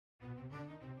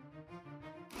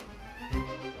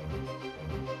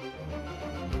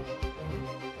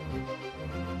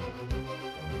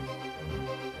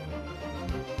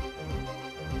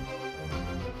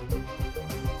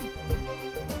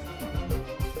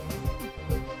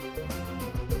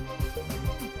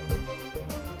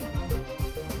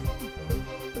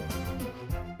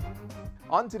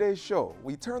On today's show,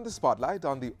 we turn the spotlight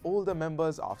on the older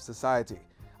members of society,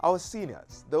 our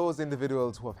seniors, those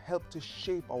individuals who have helped to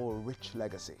shape our rich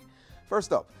legacy.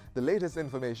 First up, the latest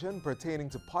information pertaining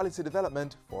to policy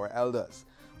development for elders.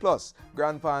 Plus,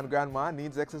 Grandpa and Grandma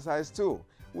needs exercise too.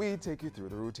 We take you through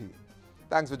the routine.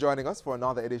 Thanks for joining us for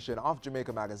another edition of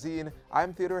Jamaica Magazine.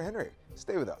 I'm Theodore Henry.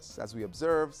 Stay with us as we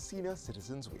observe Senior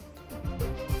Citizens Week.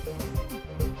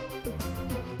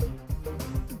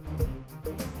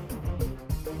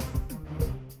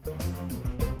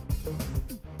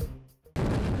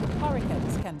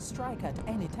 Hurricanes can strike at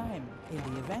any time.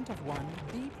 In the event of one,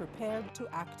 be prepared to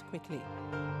act quickly.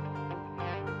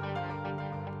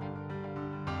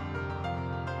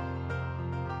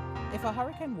 If a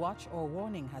hurricane watch or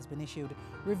warning has been issued,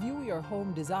 review your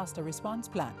home disaster response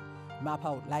plan. Map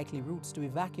out likely routes to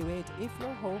evacuate if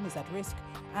your home is at risk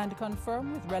and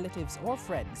confirm with relatives or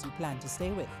friends you plan to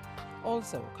stay with.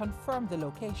 Also, confirm the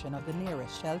location of the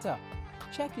nearest shelter.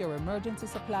 Check your emergency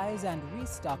supplies and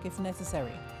restock if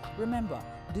necessary. Remember,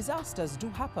 disasters do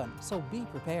happen, so be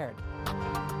prepared.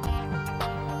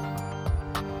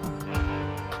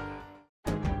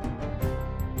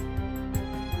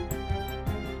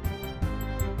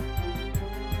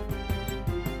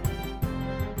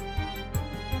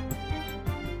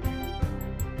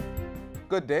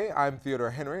 Good day, I'm Theodore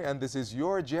Henry, and this is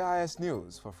your JIS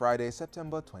News for Friday,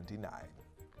 September 29.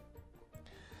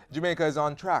 Jamaica is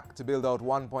on track to build out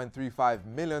 1.35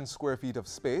 million square feet of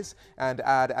space and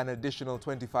add an additional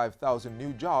 25,000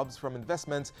 new jobs from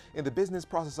investments in the business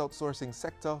process outsourcing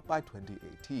sector by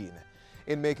 2018.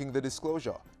 In making the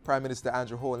disclosure, Prime Minister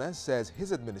Andrew Holness says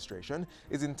his administration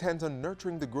is intent on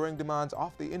nurturing the growing demands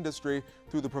of the industry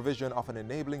through the provision of an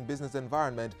enabling business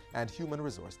environment and human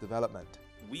resource development.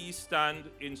 We stand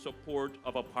in support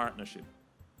of a partnership.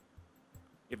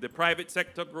 If the private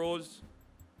sector grows,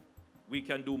 we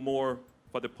can do more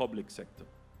for the public sector.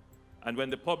 And when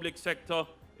the public sector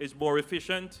is more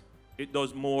efficient, it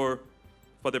does more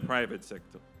for the private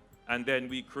sector. And then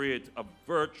we create a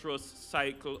virtuous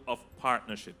cycle of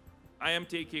partnership. I am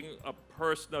taking a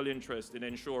personal interest in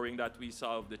ensuring that we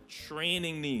solve the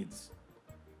training needs.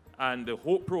 And the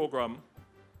HOPE program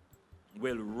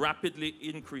will rapidly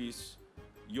increase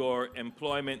your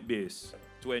employment base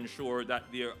to ensure that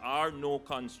there are no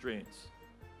constraints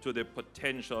to the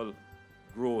potential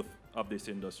growth of this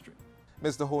industry.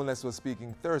 Mr. Holness was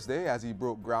speaking Thursday as he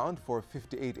broke ground for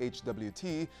 58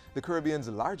 HWT, the Caribbean's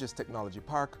largest technology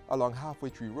park along Halfway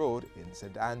Tree Road in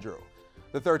St. Andrew.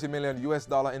 The $30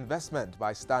 million investment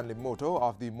by Stanley Moto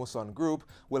of the Muson Group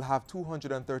will have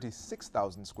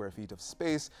 236,000 square feet of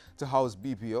space to house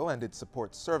BPO and its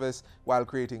support service while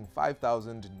creating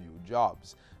 5,000 new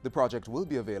jobs. The project will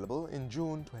be available in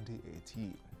June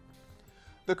 2018.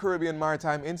 The Caribbean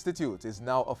Maritime Institute is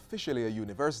now officially a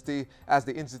university as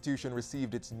the institution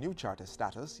received its new charter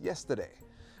status yesterday.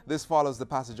 This follows the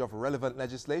passage of relevant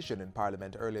legislation in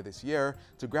Parliament earlier this year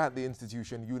to grant the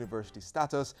institution university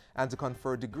status and to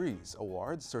confer degrees,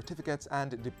 awards, certificates,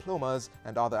 and diplomas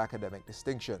and other academic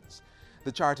distinctions.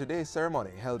 The Charter Day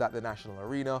ceremony held at the National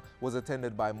Arena was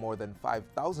attended by more than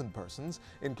 5,000 persons,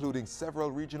 including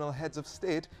several regional heads of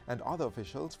state and other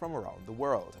officials from around the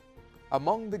world.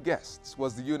 Among the guests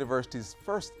was the university's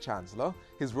first chancellor,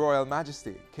 His Royal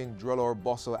Majesty King Drolor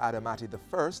Bosso Adamati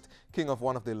I, king of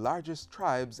one of the largest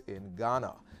tribes in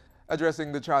Ghana.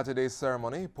 Addressing the Charter Day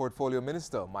ceremony, Portfolio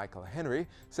Minister Michael Henry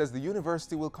says the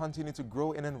university will continue to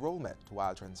grow in enrollment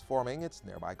while transforming its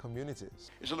nearby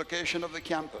communities. It's the location of the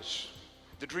campus,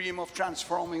 the dream of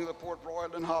transforming the Port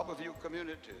Royal and Harborview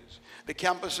communities. The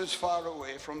campus is far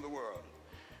away from the world,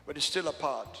 but it's still a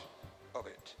part of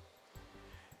it.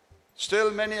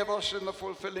 Still, many of us in the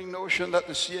fulfilling notion that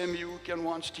the CMU can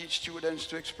once teach students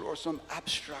to explore some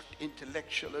abstract,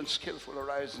 intellectual, and skillful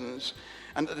horizons,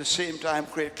 and at the same time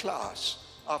create class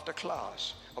after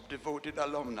class of devoted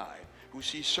alumni who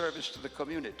see service to the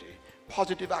community,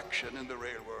 positive action in the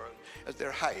real world as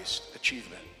their highest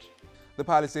achievement. The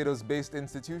Palisados-based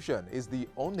institution is the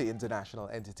only international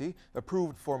entity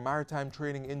approved for maritime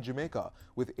training in Jamaica,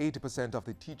 with 80% of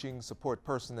the teaching support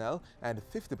personnel and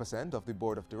 50% of the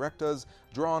board of directors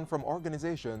drawn from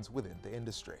organizations within the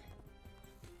industry.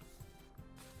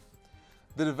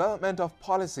 The development of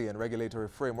policy and regulatory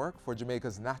framework for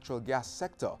Jamaica's natural gas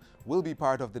sector will be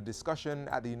part of the discussion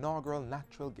at the inaugural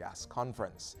Natural Gas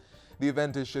Conference. The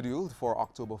event is scheduled for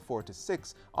October 4 to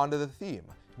 6 under the theme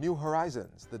New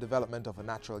Horizons, the development of a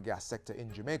natural gas sector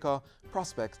in Jamaica,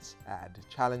 prospects and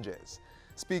challenges.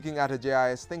 Speaking at a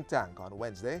JIS think tank on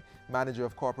Wednesday, Manager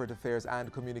of Corporate Affairs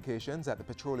and Communications at the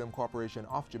Petroleum Corporation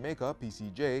of Jamaica,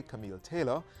 PCJ, Camille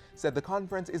Taylor, said the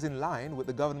conference is in line with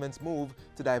the government's move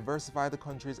to diversify the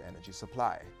country's energy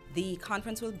supply. The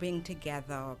conference will bring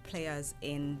together players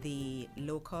in the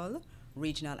local,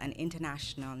 regional and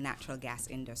international natural gas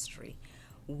industry.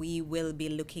 We will be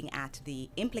looking at the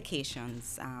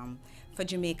implications for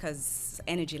Jamaica's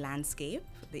energy landscape,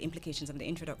 the implications of the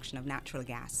introduction of natural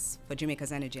gas for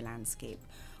Jamaica's energy landscape.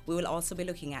 We will also be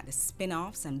looking at the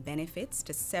spin-offs and benefits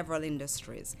to several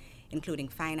industries, including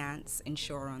finance,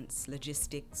 insurance,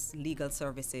 logistics, legal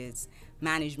services,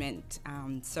 management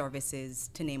services,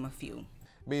 to name a few.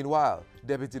 Meanwhile,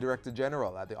 Deputy Director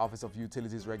General at the Office of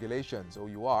Utilities Regulations,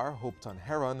 OUR, Hopeton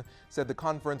Heron, said the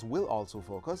conference will also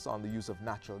focus on the use of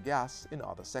natural gas in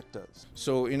other sectors.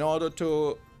 So in order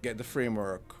to get the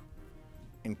framework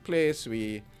in place,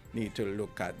 we need to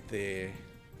look at the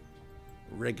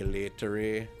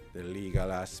regulatory, the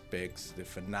legal aspects, the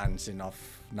financing of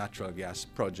natural gas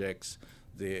projects,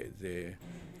 the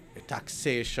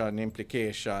taxation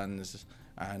implications,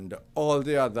 and all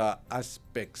the other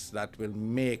aspects that will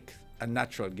make a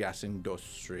natural gas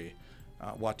industry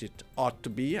what it ought to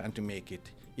be and to make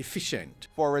it efficient.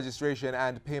 For registration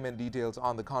and payment details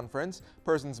on the conference,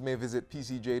 persons may visit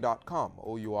pcj.com,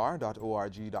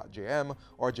 our.org.jm,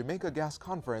 or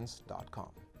jamaicagasconference.com.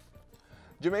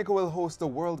 Jamaica will host the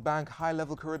World Bank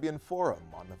High-Level Caribbean Forum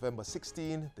on November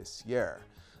 16 this year.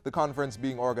 The conference,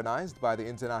 being organized by the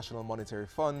International Monetary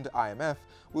Fund, IMF,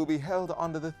 will be held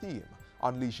under the theme,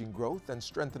 Unleashing Growth and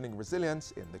Strengthening Resilience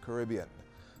in the Caribbean.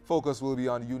 Focus will be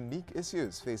on unique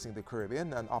issues facing the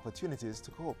Caribbean and opportunities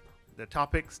to cope. The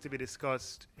topics to be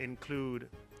discussed include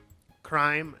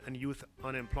crime and youth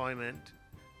unemployment,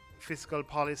 fiscal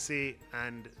policy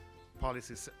and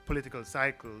political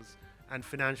cycles, and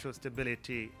financial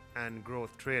stability and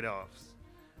growth trade-offs.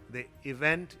 The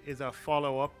event is a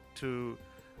follow-up to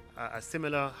a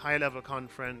similar high-level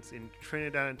conference in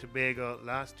Trinidad and Tobago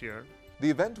last year. The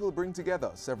event will bring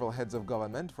together several heads of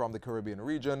government from the Caribbean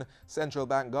region, central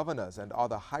bank governors and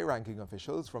other high-ranking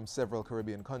officials from several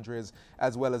Caribbean countries,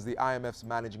 as well as the IMF's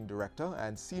managing director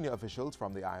and senior officials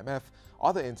from the IMF,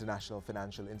 other international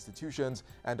financial institutions,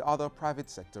 and other private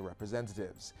sector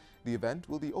representatives. The event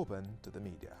will be open to the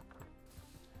media.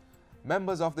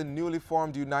 Members of the newly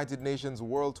formed United Nations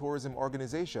World Tourism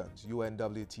Organization,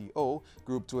 UNWTO,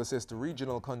 group to assist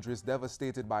regional countries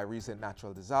devastated by recent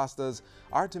natural disasters,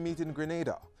 are to meet in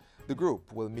Grenada. The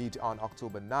group will meet on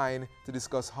October 9 to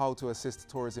discuss how to assist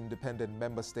tourism-dependent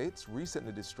member states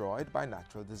recently destroyed by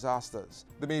natural disasters.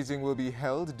 The meeting will be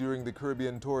held during the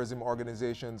Caribbean Tourism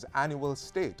Organization's annual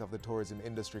State of the Tourism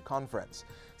Industry Conference.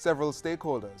 Several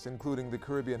stakeholders, including the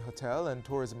Caribbean Hotel and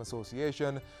Tourism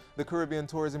Association, the Caribbean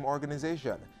Tourism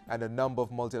Organization, and a number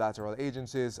of multilateral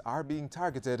agencies, are being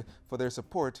targeted for their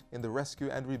support in the Rescue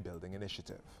and Rebuilding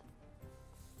Initiative.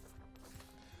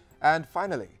 And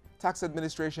finally, Tax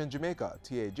Administration Jamaica,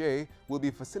 TAJ, will be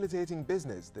facilitating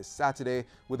business this Saturday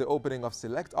with the opening of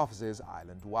select offices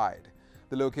island-wide.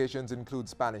 The locations include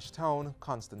Spanish Town,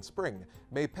 Constant Spring,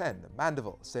 May Pen,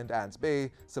 Mandeville, St. Anne's Bay,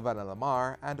 Savannah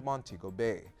Lamar, and Montego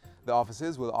Bay. The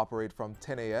offices will operate from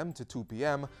 10 a.m. to 2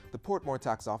 p.m. The Portmore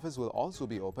Tax Office will also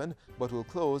be open, but will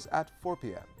close at 4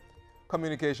 p.m.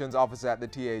 Communications Officer at the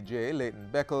TAJ, Leighton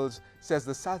Beckles, says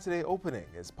the Saturday opening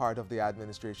is part of the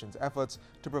administration's efforts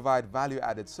to provide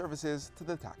value-added services to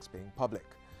the tax-paying public.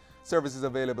 Services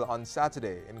available on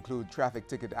Saturday include traffic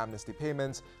ticket amnesty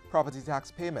payments, property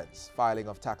tax payments, filing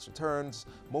of tax returns,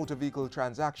 motor vehicle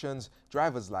transactions,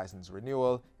 driver's license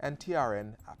renewal, and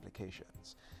TRN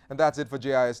applications. And that's it for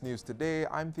JIS News Today.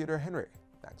 I'm Theodore Henry.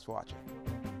 Thanks for watching.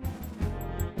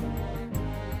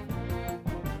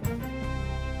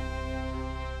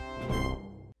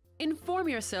 Inform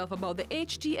yourself about the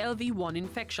HTLV1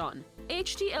 infection.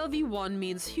 HTLV1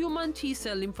 means human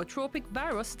T-cell lymphotropic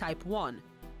virus type 1.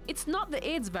 It's not the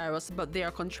AIDS virus, but they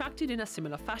are contracted in a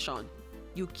similar fashion.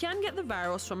 You can get the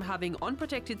virus from having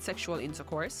unprotected sexual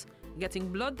intercourse,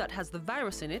 getting blood that has the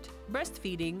virus in it,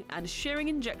 breastfeeding, and sharing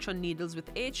injection needles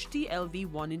with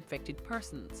HTLV1 infected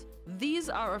persons. These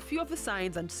are a few of the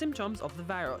signs and symptoms of the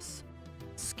virus: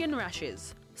 skin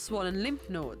rashes, swollen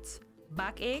lymph nodes,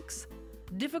 backaches,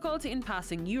 difficulty in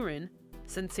passing urine,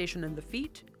 sensation in the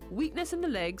feet, weakness in the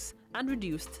legs, and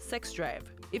reduced sex drive.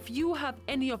 If you have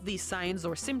any of these signs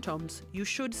or symptoms, you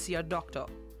should see a doctor.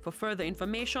 For further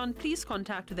information, please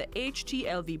contact the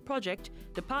HTLV Project,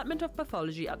 Department of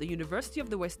Pathology at the University of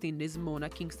the West Indies, Mona,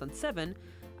 Kingston 7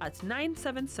 at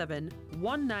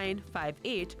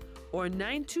 977-1958 or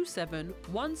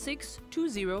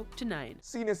 927-1620-9.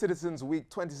 Senior Citizens Week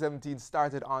 2017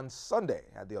 started on Sunday,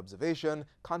 and the observation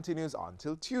continues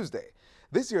until Tuesday.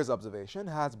 This year's observation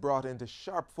has brought into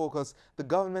sharp focus the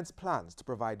government's plans to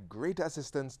provide greater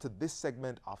assistance to this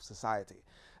segment of society.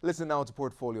 Listen now to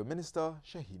Portfolio Minister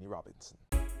Shahini Robinson.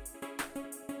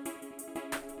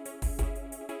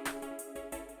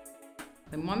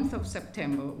 The month of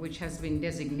September, which has been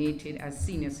designated as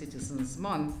Senior Citizens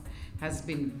Month, has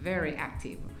been very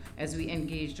active as we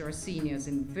engaged our seniors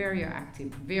in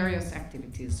various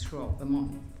activities throughout the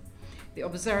month. The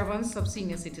observance of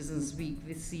Senior Citizens Week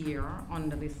this year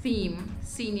under the theme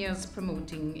Seniors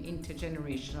Promoting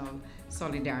Intergenerational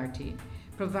Solidarity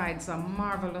provides a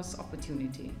marvelous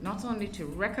opportunity not only to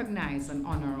recognize and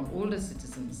honor our older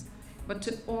citizens, but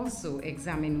to also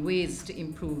examine ways to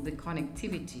improve the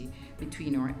connectivity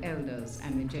between our elders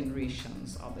and the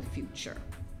generations of the future.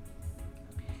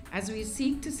 As we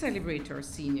seek to celebrate our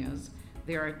seniors,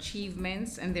 their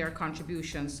achievements and their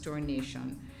contributions to our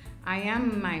nation, I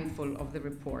am mindful of the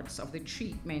reports of the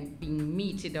treatment being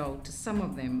meted out to some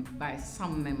of them by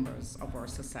some members of our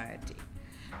society.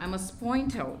 I must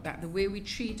point out that the way we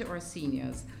treat our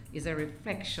seniors is a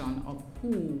reflection of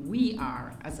who we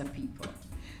are as a people.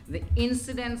 The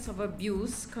incidents of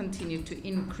abuse continue to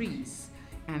increase,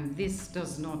 and this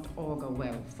does not augur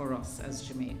well for us as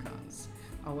Jamaicans.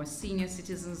 Our senior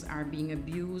citizens are being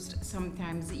abused,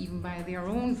 sometimes even by their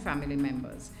own family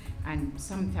members, and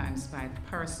sometimes by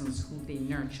persons who they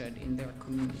nurtured in their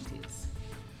communities.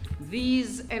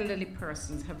 These elderly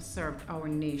persons have served our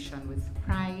nation with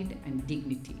pride and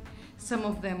dignity. Some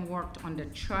of them worked under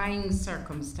trying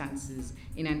circumstances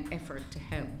in an effort to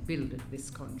help build this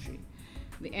country.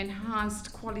 The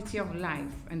enhanced quality of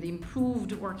life and the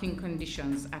improved working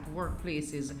conditions at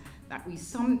workplaces that we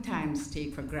sometimes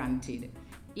take for granted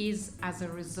is as a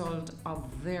result of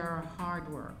their hard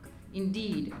work,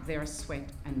 indeed their sweat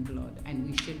and blood, and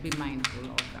we should be mindful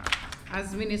of that.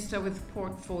 As Minister with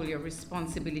Portfolio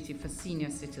Responsibility for Senior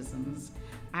Citizens,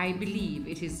 I believe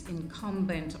it is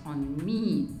incumbent on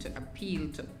me to appeal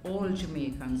to all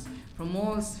Jamaicans from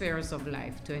all spheres of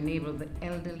life to enable the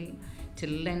elderly, to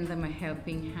lend them a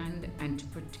helping hand, and to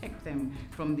protect them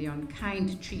from the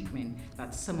unkind treatment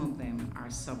that some of them are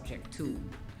subject to.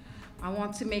 I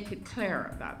want to make it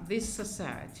clear that this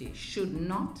society should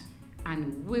not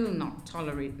and will not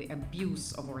tolerate the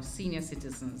abuse of our senior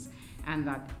citizens, and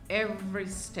that every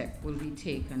step will be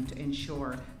taken to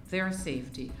ensure their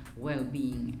safety,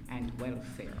 well-being, and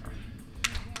welfare.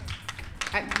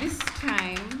 At this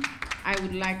time, I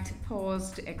would like to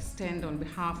pause to extend on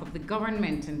behalf of the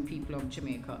government and people of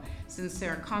Jamaica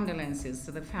sincere condolences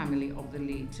to the family of the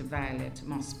late Violet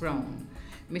Moss Brown.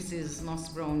 Mrs. Moss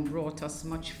Brown brought us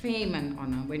much fame and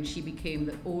honor when she became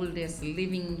the oldest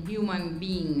living human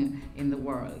being in the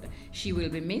world. She will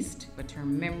be missed, but her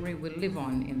memory will live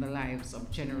on in the lives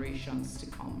of generations to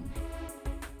come.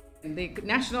 The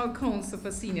National Council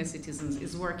for Senior Citizens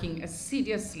is working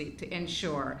assiduously to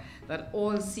ensure that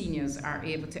all seniors are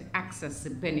able to access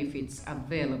the benefits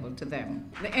available to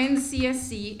them. The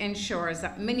NCSC ensures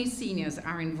that many seniors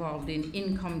are involved in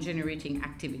income-generating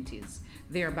activities,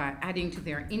 thereby adding to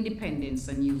their independence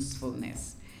and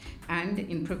usefulness. And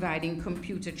in providing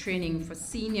computer training for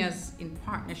seniors in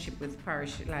partnership with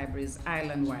parish libraries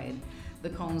island-wide, the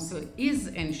Council is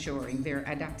ensuring their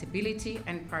adaptability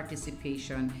and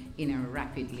participation in a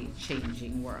rapidly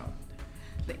changing world.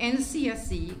 The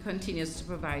NCSC continues to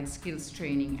provide skills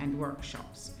training and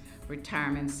workshops,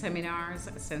 retirement seminars,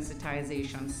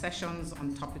 sensitization sessions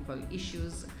on topical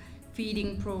issues,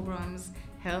 feeding programs,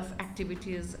 health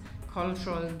activities,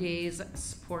 cultural days,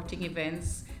 sporting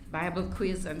events, Bible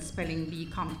quiz and spelling bee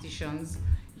competitions,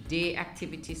 day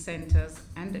activity centers,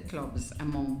 and clubs,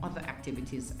 among other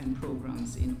activities and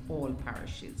programs in all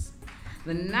parishes.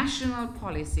 The national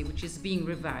policy, which is being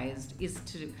revised, is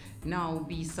to now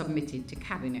be submitted to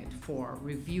Cabinet for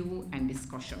review and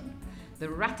discussion. The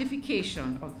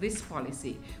ratification of this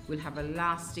policy will have a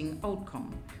lasting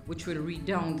outcome, which will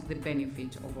redound to the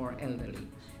benefit of our elderly.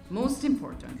 Most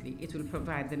importantly, it will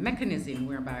provide the mechanism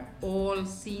whereby all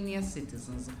senior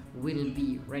citizens will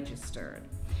be registered.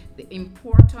 The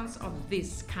importance of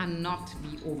this cannot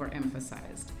be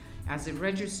overemphasized, as the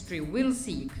registry will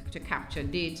seek to capture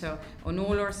data on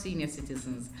all our senior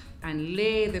citizens and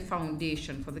lay the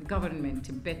foundation for the government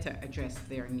to better address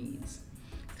their needs.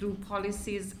 Through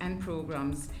policies and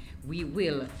programs, we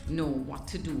will know what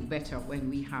to do better when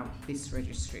we have this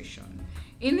registration.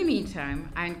 In the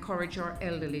meantime, I encourage our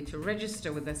elderly to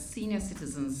register with the Senior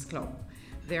Citizens Club.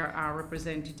 There are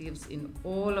representatives in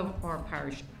all of our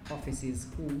parish offices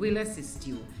who will assist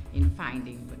you in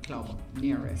finding the club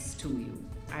nearest to you.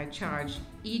 I charge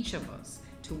each of us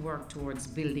to work towards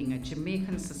building a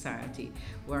Jamaican society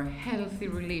where healthy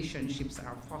relationships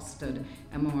are fostered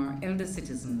among our elder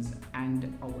citizens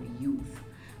and our youth,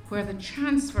 where the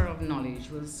transfer of knowledge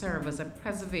will serve as a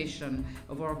preservation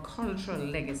of our cultural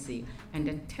legacy and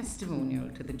a testimonial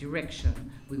to the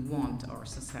direction we want our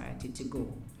society to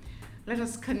go. Let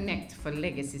us connect for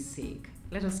legacy's sake.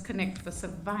 Let us connect for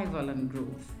survival and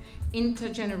growth.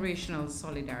 Intergenerational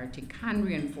solidarity can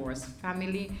reinforce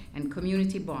family and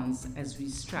community bonds as we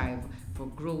strive for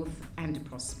growth and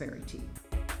prosperity.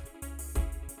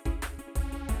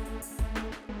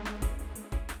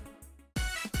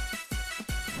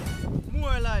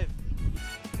 More life.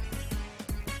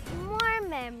 More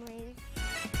memories.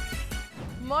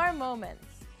 More moments.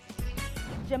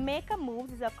 Jamaica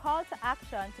Moves is a call to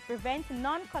action to prevent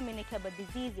non-communicable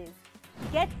diseases.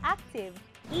 Get active,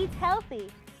 eat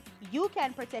healthy. You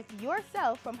can protect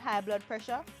yourself from high blood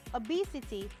pressure,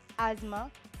 obesity, asthma,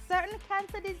 certain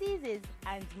cancer diseases,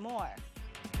 and more.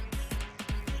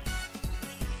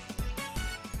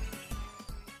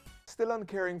 Still on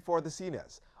caring for the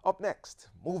seniors. Up next,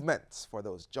 movements for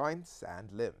those joints and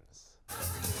limbs.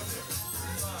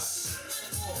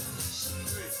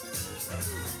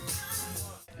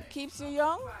 Keeps you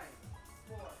young,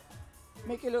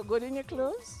 make you look good in your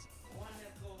clothes,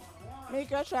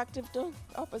 make you attractive to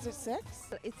opposite sex.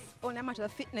 It's only a matter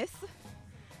of fitness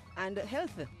and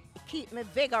health. Keep me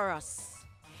vigorous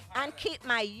and keep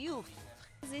my youth.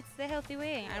 It's the healthy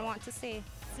way. I want to say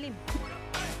slim.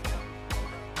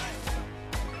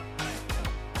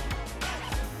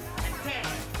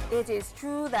 It is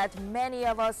true that many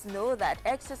of us know that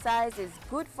exercise is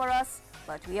good for us,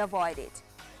 but we avoid it.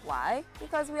 Why?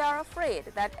 Because we are afraid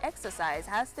that exercise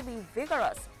has to be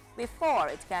vigorous before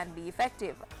it can be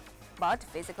effective. But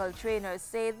physical trainers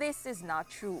say this is not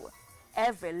true.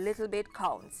 Every little bit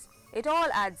counts. It all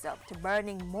adds up to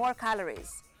burning more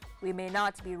calories. We may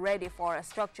not be ready for a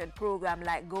structured program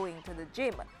like going to the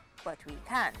gym, but we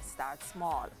can start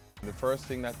small. The first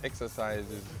thing that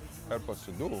exercises help us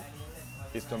to do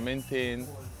is to maintain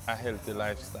a healthy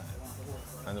lifestyle.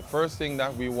 And the first thing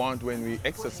that we want when we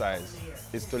exercise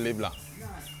is to live long.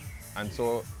 And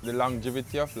so the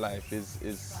longevity of life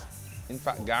is in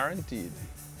fact guaranteed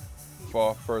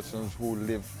for persons who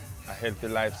live a healthy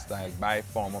lifestyle by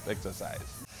form of exercise.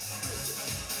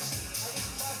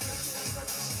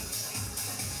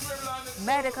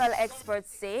 Medical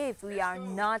experts say if we are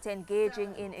not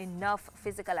engaging in enough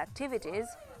physical activities,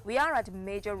 we are at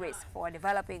major risk for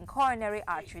developing coronary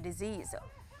artery disease.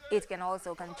 It can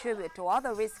also contribute to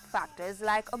other risk factors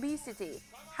like obesity,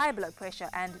 high blood pressure,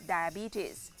 and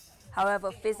diabetes.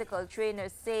 However, physical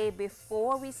trainers say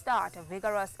before we start a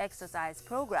vigorous exercise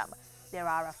program, there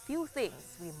are a few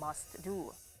things we must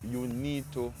do. You need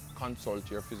to consult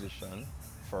your physician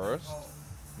first,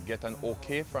 get an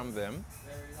okay from them,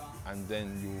 and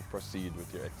then you proceed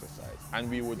with your exercise. And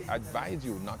we would advise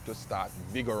you not to start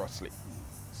vigorously.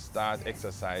 Start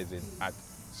exercising at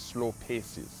slow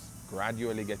paces,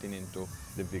 gradually getting into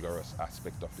the vigorous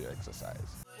aspect of your exercise.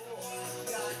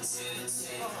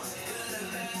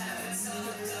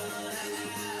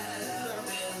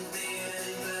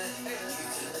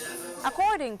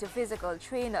 According to physical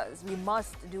trainers, we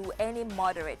must do any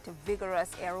moderate to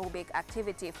vigorous aerobic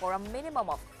activity for a minimum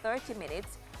of 30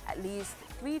 minutes at least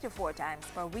 3 to 4 times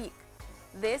per week.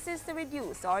 This is to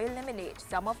reduce or eliminate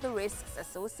some of the risks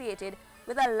associated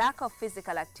with a lack of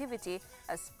physical activity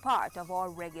as part of our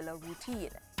regular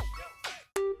routine.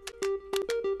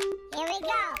 Here we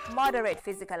go. Moderate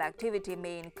physical activity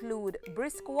may include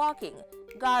brisk walking,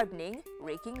 gardening,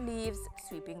 raking leaves,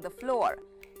 sweeping the floor,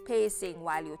 pacing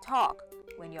while you talk.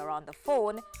 When you're on the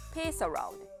phone, pace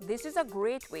around. This is a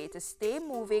great way to stay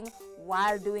moving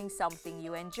while doing something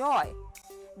you enjoy.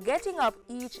 Getting up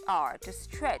each hour to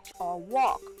stretch or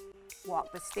walk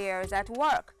the stairs at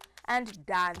work, and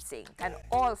dancing can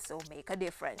also make a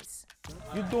difference.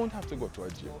 You don't have to go to a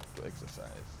gym to exercise.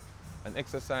 And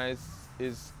exercise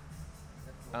is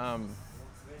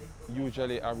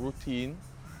usually a routine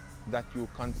that you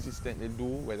consistently do,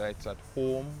 whether it's at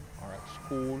home or at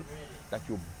school, that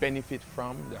you benefit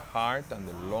from. The heart and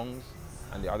the lungs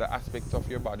and the other aspects of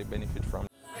your body benefit from.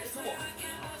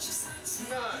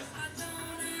 9,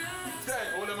 10,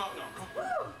 hold them out now.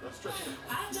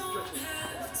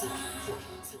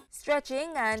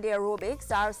 Stretching and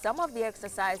aerobics are some of the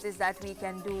exercises that we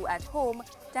can do at home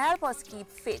to help us keep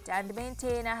fit and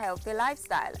maintain a healthy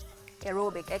lifestyle.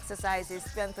 Aerobic exercises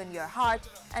strengthen your heart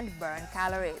and burn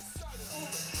calories.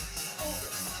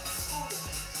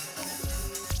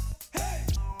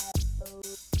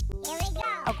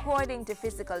 According to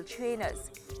physical trainers,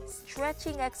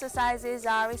 stretching exercises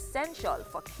are essential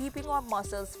for keeping our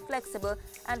muscles flexible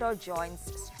and our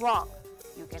joints strong.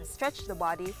 You can stretch the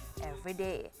body every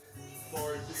day.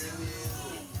 Look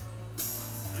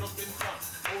in front,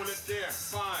 hold it there,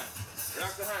 5,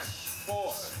 relax the hand,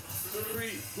 4,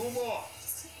 3, 2 more,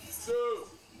 2,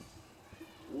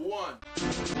 1.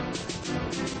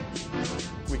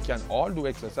 We can all do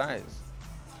exercise.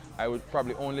 I would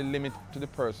probably only limit to the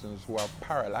persons who are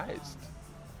paralyzed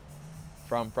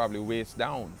from probably waist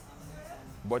down.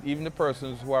 But even the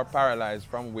persons who are paralyzed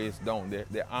from waist down,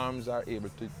 their arms are able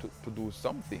to do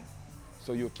something.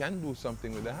 So you can do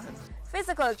something with the hands.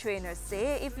 Physical trainers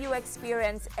say if you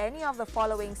experience any of the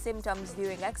following symptoms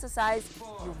during exercise,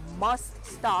 you must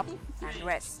stop and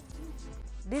rest.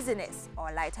 Dizziness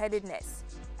or lightheadedness,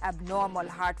 abnormal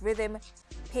heart rhythm,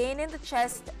 pain in the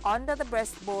chest, under the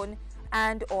breastbone,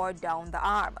 and or down the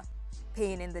arm,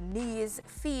 pain in the knees,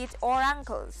 feet, or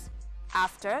ankles.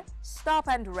 After, stop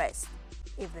and rest.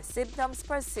 If the symptoms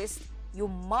persist, you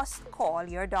must call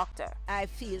your doctor. I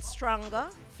feel stronger,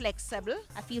 flexible.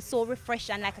 I feel so refreshed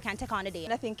and like I can take on the day.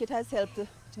 And I think it has helped to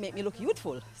make me look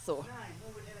youthful. So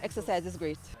exercise is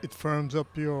great. It firms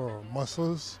up your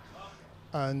muscles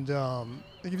and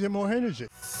it gives you more energy.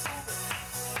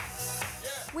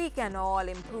 We can all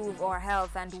improve our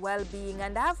health and well-being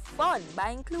and have fun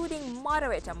by including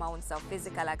moderate amounts of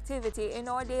physical activity in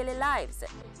our daily lives.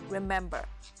 Remember,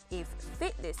 if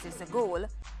fitness is the goal,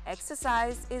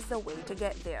 exercise is the way to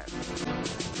get there.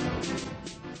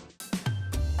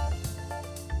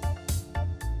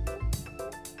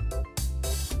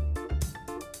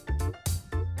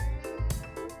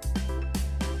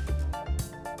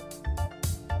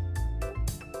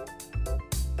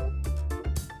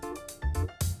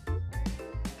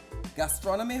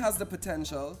 Gastronomy has the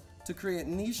potential to create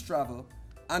niche travel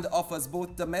and offers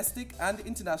both domestic and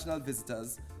international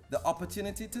visitors the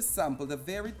opportunity to sample the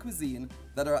varied cuisine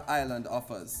that our island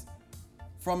offers.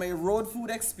 From a road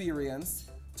food experience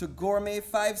to gourmet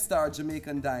 5-star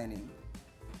Jamaican dining.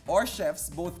 Our chefs,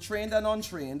 both trained and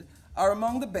untrained, are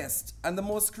among the best and the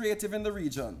most creative in the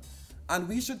region, and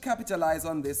we should capitalize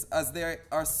on this as there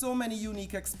are so many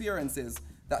unique experiences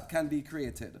that can be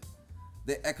created.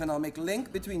 The economic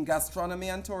link between gastronomy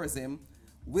and tourism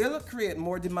will create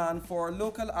more demand for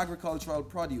local agricultural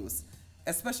produce,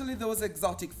 especially those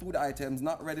exotic food items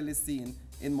not readily seen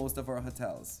in most of our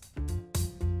hotels.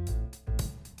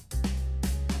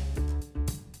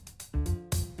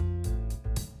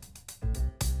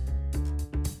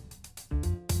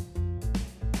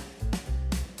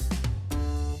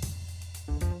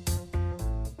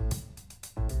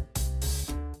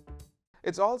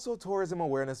 It's also Tourism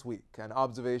Awareness Week, an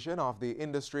observation of the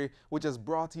industry which has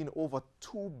brought in over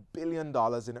 $2 billion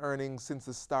in earnings since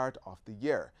the start of the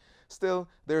year. Still,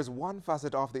 there's one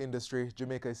facet of the industry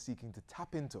Jamaica is seeking to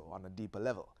tap into on a deeper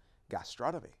level: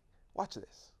 gastronomy. Watch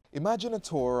this. Imagine a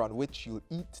tour on which you'll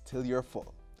eat till you're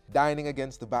full, dining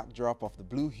against the backdrop of the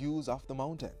blue hues of the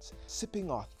mountains,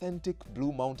 sipping authentic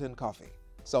Blue Mountain coffee.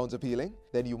 Sounds appealing?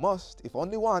 Then you must, if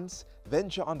only once,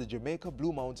 venture on the Jamaica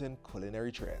Blue Mountain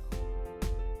Culinary Trail.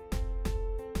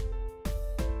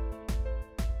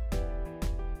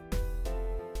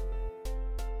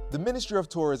 The Ministry of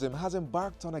Tourism has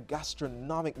embarked on a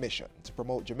gastronomic mission to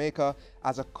promote Jamaica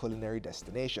as a culinary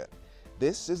destination.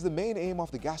 This is the main aim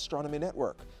of the Gastronomy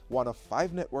Network, one of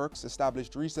 5 networks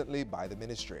established recently by the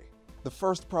ministry. The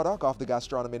first product of the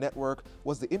Gastronomy Network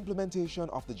was the implementation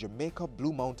of the Jamaica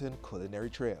Blue Mountain Culinary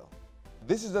Trail.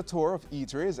 This is a tour of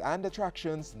eateries and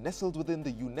attractions nestled within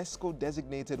the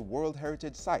UNESCO-designated World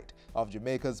Heritage Site of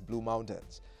Jamaica's Blue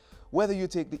Mountains. Whether you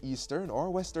take the Eastern or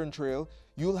Western Trail,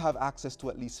 you'll have access to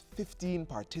at least 15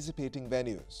 participating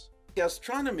venues.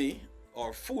 Gastronomy,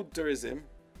 or food tourism,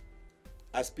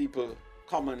 as people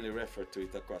commonly refer to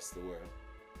it across the world,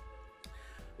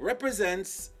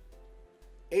 represents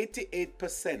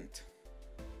 88%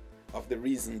 of the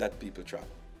reason that people travel.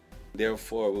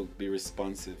 Therefore, will be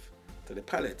responsive to the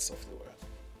palates of the world.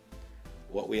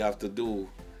 What we have to do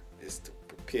is to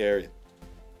prepare it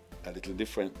a little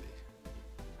differently,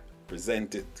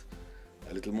 present it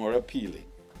a little more appealing,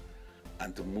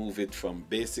 and to move it from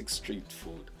basic street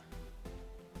food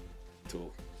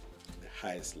to the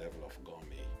highest level of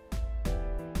gourmet.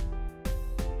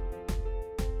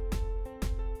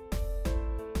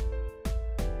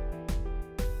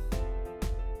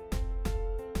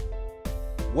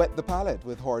 Wet the palate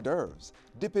with hors d'oeuvres,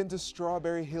 dip into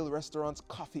Strawberry Hill Restaurant's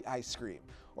coffee ice cream,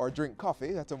 or drink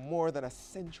coffee at a more than a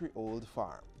century-old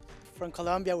farm. From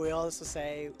Colombia, we also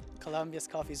say Colombia's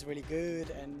coffee is really good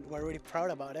and we're really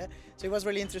proud about it. So it was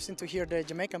really interesting to hear the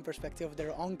Jamaican perspective of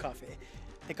their own coffee.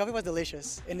 The coffee was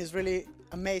delicious, and it's really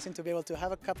amazing to be able to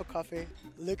have a cup of coffee,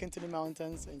 look into the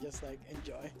mountains, and just like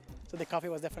enjoy. So the coffee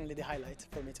was definitely the highlight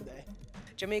for me today.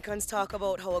 Jamaicans talk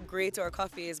about how great our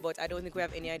coffee is, but I don't think we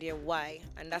have any idea why.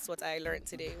 And that's what I learned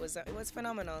today. It was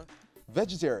phenomenal.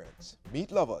 Vegetarians,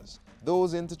 meat lovers,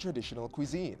 those into traditional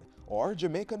cuisine, or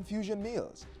Jamaican fusion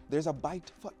meals, there's a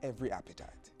bite for every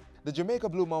appetite. The Jamaica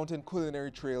Blue Mountain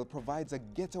Culinary Trail provides a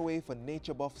getaway for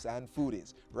nature buffs and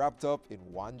foodies, wrapped up in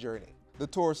one journey. The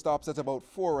tour stops at about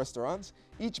 4 restaurants,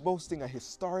 each boasting a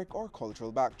historic or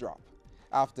cultural backdrop.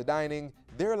 After dining,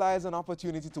 there lies an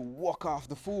opportunity to walk off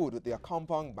the food with the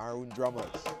Akampong Maroon drummers.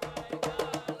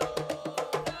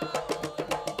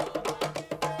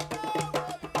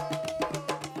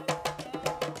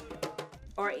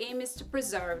 Our aim is to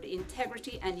preserve the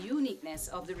integrity and uniqueness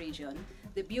of the region.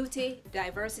 The beauty,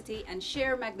 diversity, and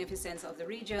sheer magnificence of the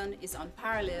region is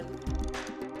unparalleled.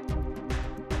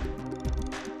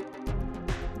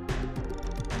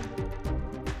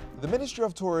 The Ministry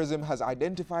of Tourism has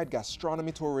identified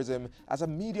gastronomy tourism as a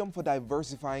medium for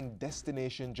diversifying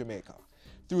destination Jamaica.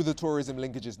 Through the Tourism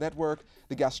Linkages Network,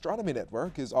 the Gastronomy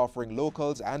Network is offering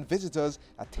locals and visitors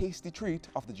a tasty treat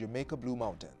of the Jamaica Blue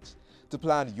Mountains. To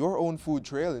plan your own food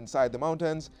trail inside the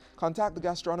mountains, contact the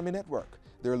Gastronomy Network.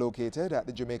 They're located at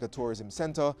the Jamaica Tourism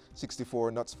Center,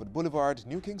 64 Knutsford Boulevard,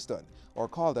 New Kingston, or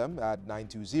call them at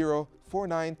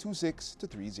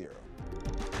 920-4926-30.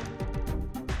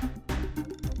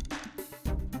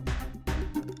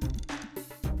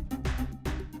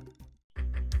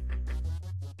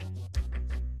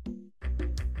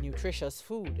 Nutritious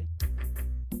food,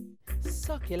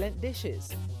 succulent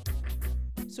dishes,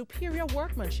 superior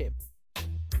workmanship,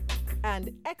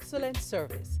 and excellent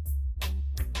service.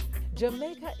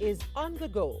 Jamaica is on the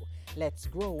go. Let's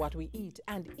grow what we eat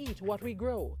and eat what we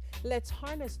grow. Let's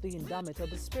harness the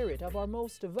indomitable spirit of our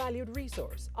most valued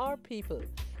resource, our people.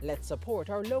 Let's support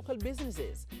our local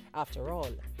businesses. After all,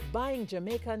 buying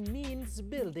Jamaican means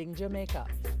building Jamaica.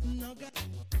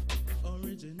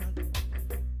 Original.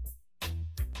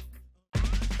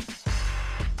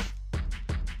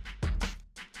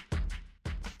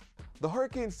 The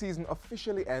hurricane season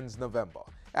officially ends November,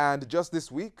 and just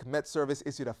this week, Met Service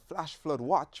issued a flash flood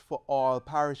watch for all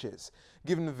parishes.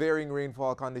 Given the varying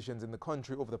rainfall conditions in the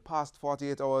country over the past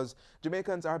 48 hours,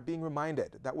 Jamaicans are being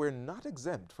reminded that we're not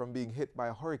exempt from being hit by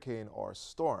a hurricane or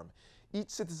storm.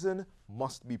 Each citizen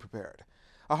must be prepared.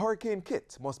 A hurricane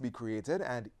kit must be created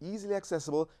and easily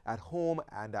accessible at home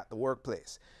and at the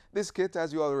workplace. This kit,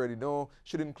 as you already know,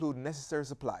 should include necessary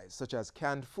supplies such as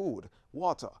canned food,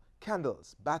 water,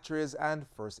 candles, batteries, and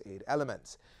first aid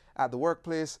elements. At the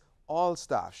workplace, all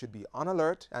staff should be on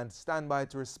alert and stand by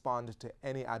to respond to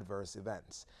any adverse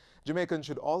events. Jamaicans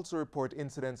should also report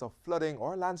incidents of flooding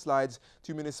or landslides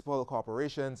to municipal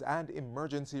corporations and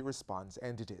emergency response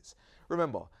entities.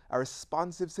 Remember, a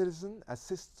responsive citizen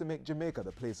assists to make Jamaica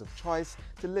the place of choice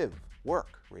to live,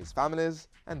 work, raise families,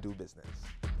 and do business.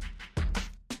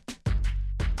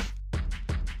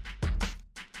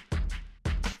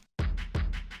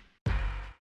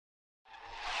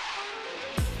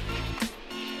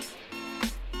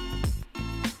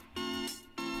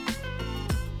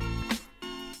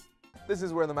 This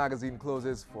is where the magazine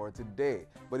closes for today.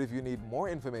 But if you need more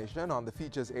information on the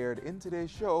features aired in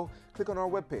today's show, click on our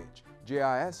webpage,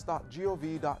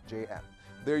 jis.gov.jm.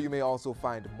 There you may also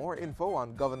find more info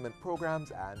on government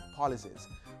programs and policies.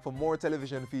 For more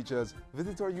television features,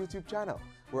 visit our YouTube channel.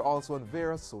 We're also on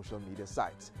various social media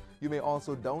sites. You may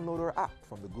also download our app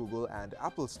from the Google and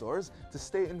Apple stores to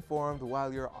stay informed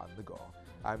while you're on the go.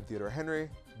 I'm Theodore Henry.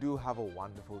 Do have a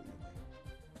wonderful evening.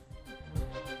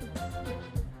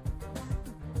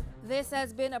 This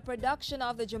has been a production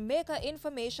of the Jamaica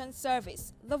Information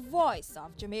Service, the voice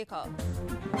of Jamaica.